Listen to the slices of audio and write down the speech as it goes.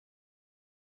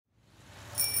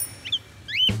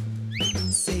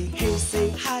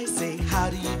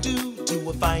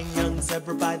a fine young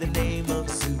zebra by the name of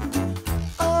Zou.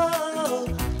 Oh,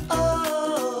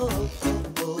 oh, oh,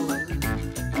 oh.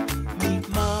 Meet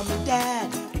Mom and Dad,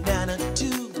 Nana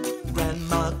too,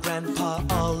 Grandma, Grandpa,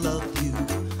 all of you.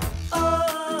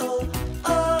 Oh,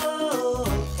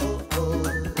 oh, oh, oh.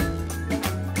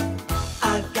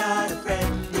 I've got a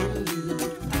friend in you.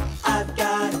 I've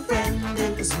got a friend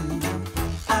in Zou.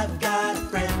 I've got a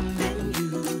friend in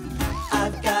you.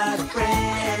 I've got a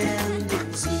friend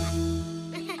in Zou.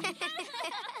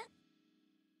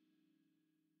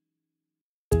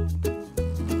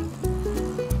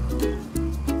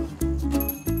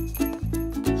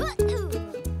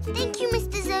 Thank you,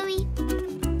 Mr. Zoe.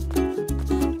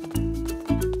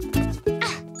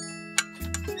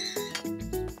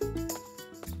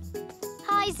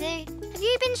 Hi, Zoo. Have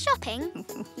you been shopping?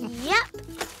 Yep.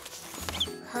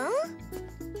 Huh?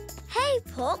 Hey,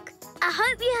 Pock. I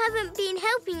hope you haven't been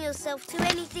helping yourself to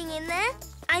anything in there.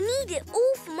 I need it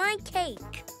all for my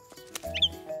cake.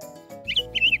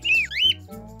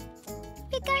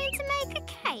 We're going to make a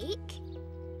cake?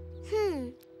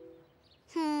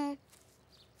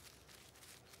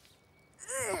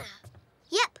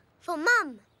 Yep, for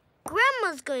Mum.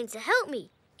 Grandma's going to help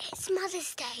me. It's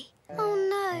Mother's Day. Oh,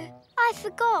 no. I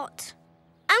forgot.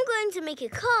 I'm going to make a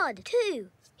card, too.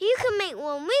 You can make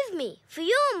one with me for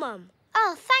your Mum.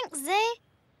 Oh, thanks, Zoo.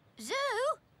 Zoo?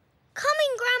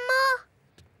 Coming, Grandma.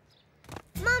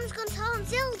 Mum's gone to Aunt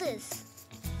Zilda's.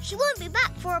 She won't be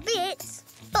back for a bit,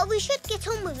 but we should get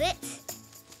on with it.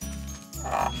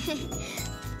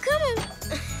 Come on.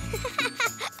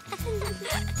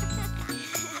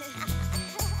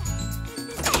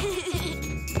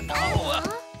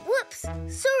 Whoops.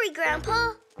 Sorry,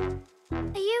 Grandpa.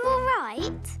 Are you all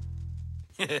right?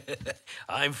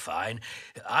 I'm fine.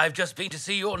 I've just been to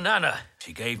see your Nana.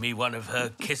 She gave me one of her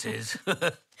kisses.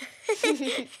 Nana's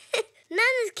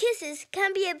kisses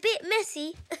can be a bit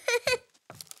messy.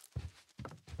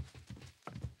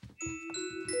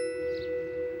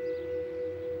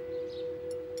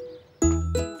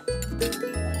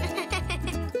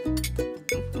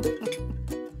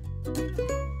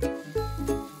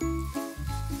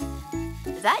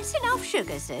 That's enough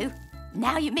sugar, Zoo.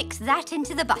 Now you mix that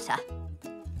into the butter.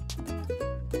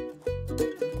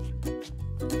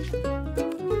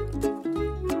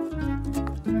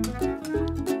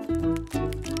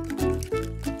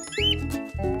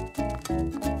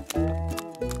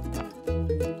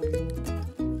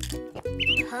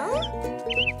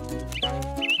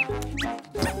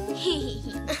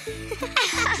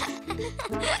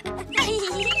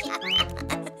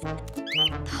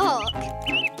 Pock.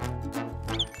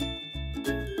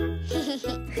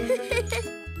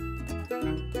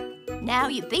 Now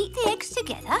you beat the eggs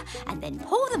together and then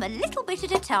pour them a little bit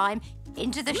at a time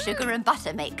into the sugar and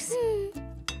butter mix.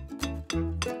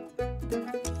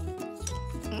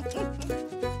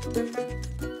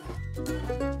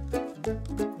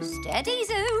 Steady,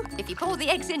 Zoo. If you pour the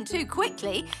eggs in too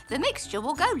quickly, the mixture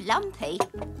will go lumpy.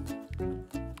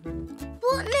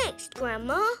 What next,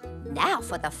 Grandma? Now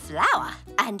for the flour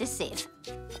and a sieve.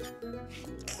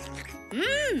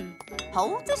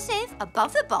 Hold the sieve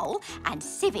above the bowl and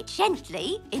sieve it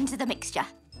gently into the mixture.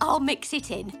 I'll mix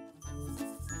it in.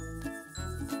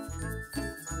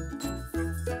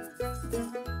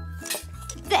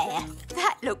 There,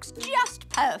 that looks just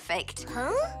perfect.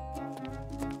 Huh?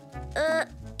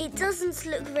 It doesn't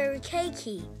look very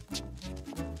cakey.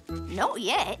 Not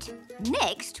yet.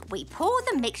 Next, we pour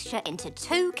the mixture into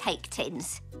 2 cake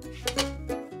tins.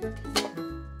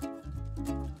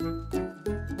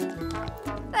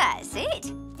 That's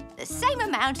it. The same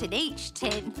amount in each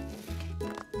tin.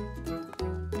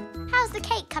 How's the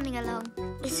cake coming along?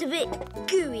 It's a bit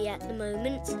gooey at the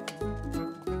moment.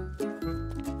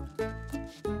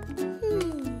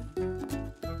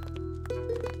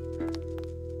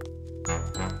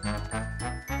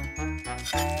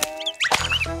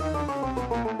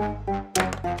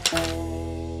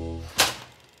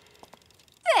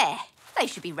 There. They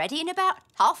should be ready in about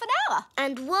half an hour.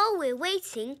 And while we're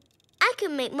waiting, I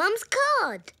can make Mum's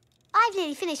card. I've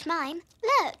nearly finished mine.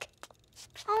 Look.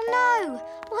 Oh, no.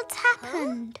 What's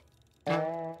happened?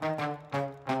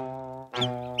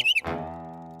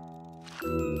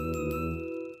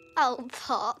 Oh,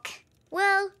 Pock.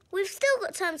 Well, we've still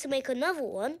got time to make another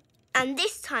one. And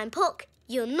this time, Pock,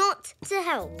 you're not to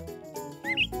help.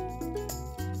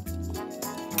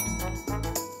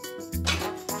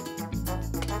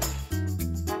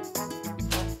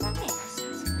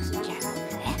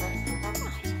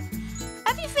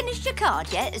 Have you finished your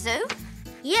card yet, Zoo?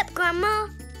 Yep, Grandma.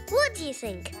 What do you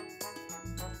think?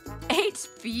 It's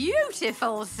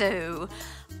beautiful, Zoo.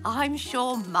 I'm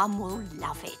sure Mum will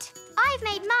love it. I I've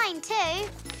made mine too.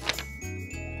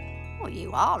 Well,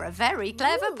 you are a very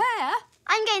clever pair.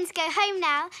 I'm going to go home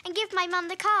now and give my mum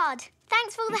the card.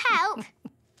 Thanks for all the help.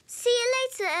 See you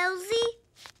later, Elzee.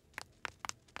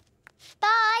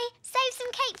 Bye. Save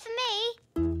some cake for me.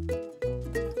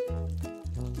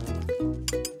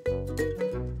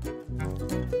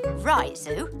 Right,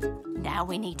 Zoo. Now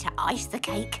we need to ice the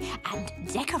cake and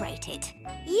decorate it.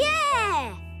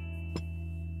 Yeah!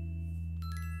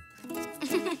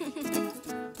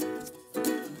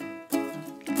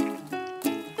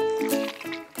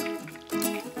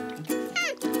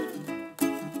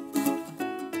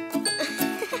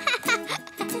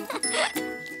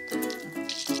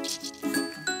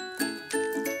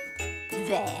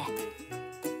 There.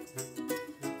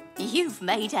 You've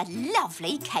made a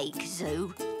lovely cake,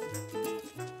 Zoo.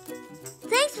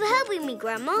 Thanks for helping me,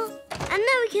 Grandma. And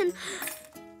now we can...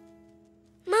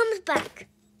 Mum's back.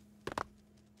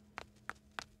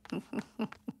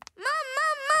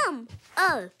 Mum!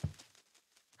 Oh.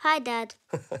 Hi, Dad.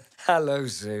 Hello,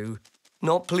 Zoo.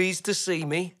 Not pleased to see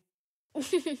me? Of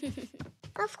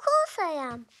course I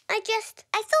am. I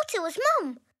thought it was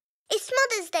Mum. It's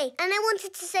Mother's Day and I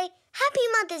wanted to say Happy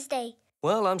Mother's Day.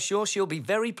 Well, I'm sure she'll be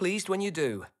very pleased when you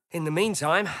do. In the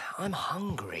meantime, I'm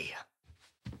hungry.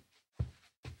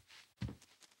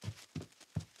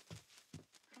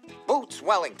 Boots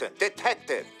Wellington,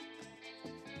 detective.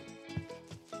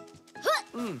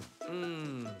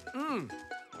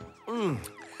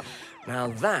 Now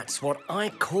that's what I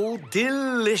call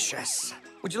delicious.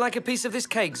 Would you like a piece of this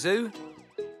cake, Zoo?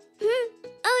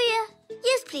 Oh, yeah.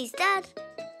 Yes, please, Dad.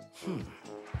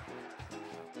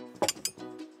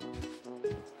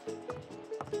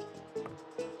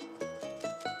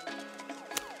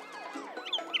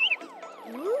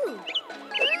 Ooh.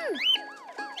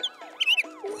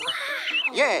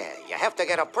 Yeah, you have to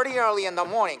get up pretty early in the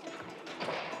morning.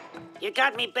 You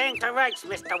got me banged to rights,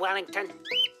 Mr. Wellington.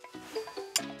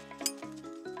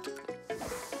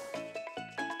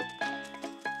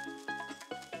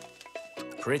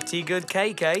 Pretty good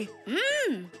cake, eh?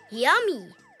 Yummy.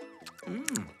 Oh,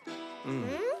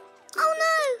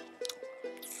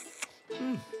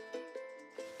 no.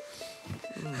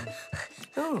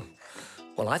 Oh,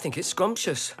 well, I think it's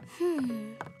scrumptious.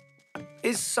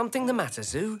 Is something the matter,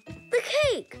 Zoo? The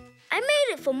cake. I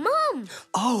made it for Mum.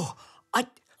 Oh,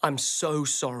 I'm so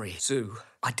sorry, Zoo.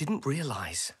 I didn't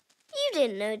realise. You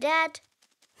didn't know, Dad.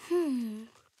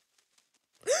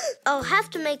 I'll have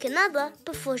to make another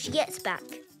before she gets back.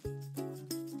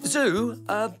 Zoo,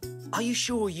 are you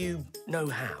sure you know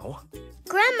how?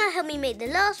 Grandma helped me make the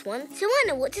last one, so I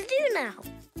know what to do now.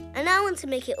 And I want to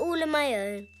make it all on my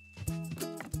own.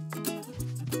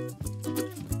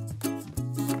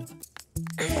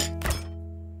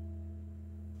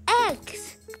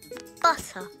 Eggs.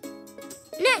 Butter.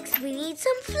 Next, we need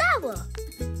some flour.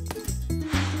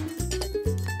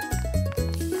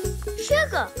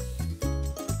 Sugar.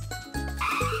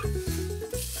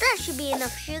 That should be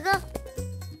enough sugar.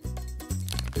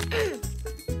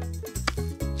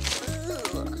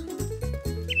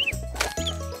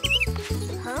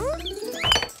 Huh?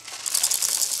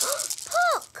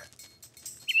 Pork!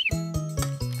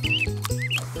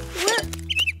 Whoop.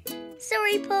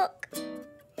 Sorry, Pork.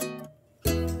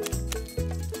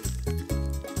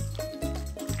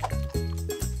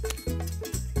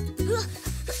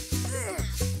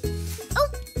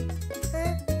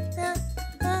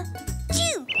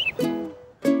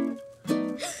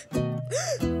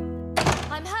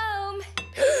 I'm home.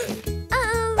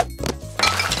 Uh-oh.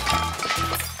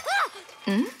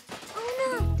 Hmm? Oh,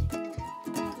 no.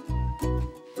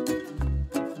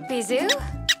 Bizou?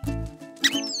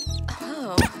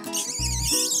 Oh.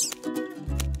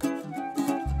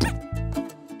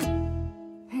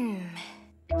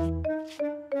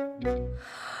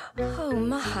 Oh,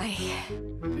 my.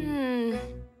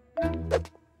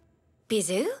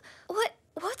 Bizou?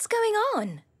 What's going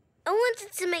on? I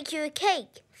wanted to make you a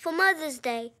cake for Mother's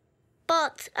Day,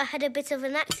 but I had a bit of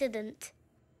an accident.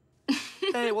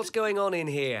 Hey, what's going on in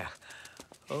here?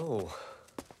 Oh.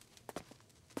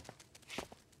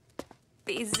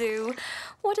 Bizou,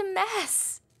 what a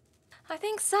mess. I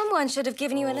think someone should have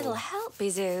given you a little help,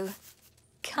 Bizou.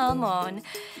 Come on.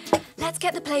 Let's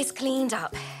get the place cleaned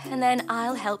up, and then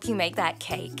I'll help you make that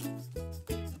cake.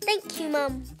 Thank you,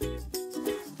 Mum.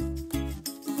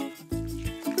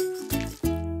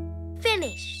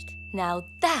 Finished. Now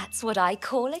that's what I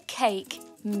call a cake.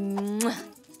 Mwah.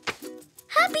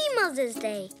 Happy Mother's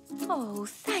Day. Oh,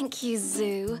 thank you,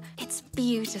 Zoo. It's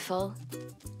beautiful.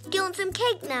 Do you want some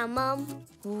cake now, Mum?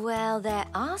 Well, there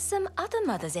are some other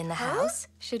mothers in the house.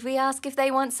 Should we ask if they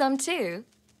want some too?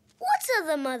 What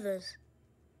other mothers?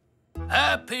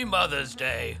 Happy Mother's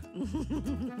Day.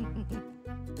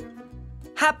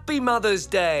 Happy Mother's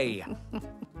Day!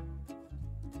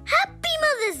 Happy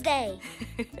Mother's Day!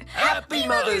 Happy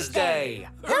Mother's Day!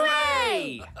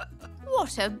 Hooray!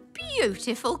 What a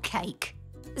beautiful cake.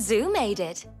 Zoo made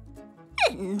it.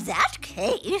 In that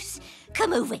case,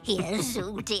 come over here,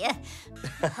 Zoo dear.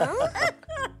 Huh?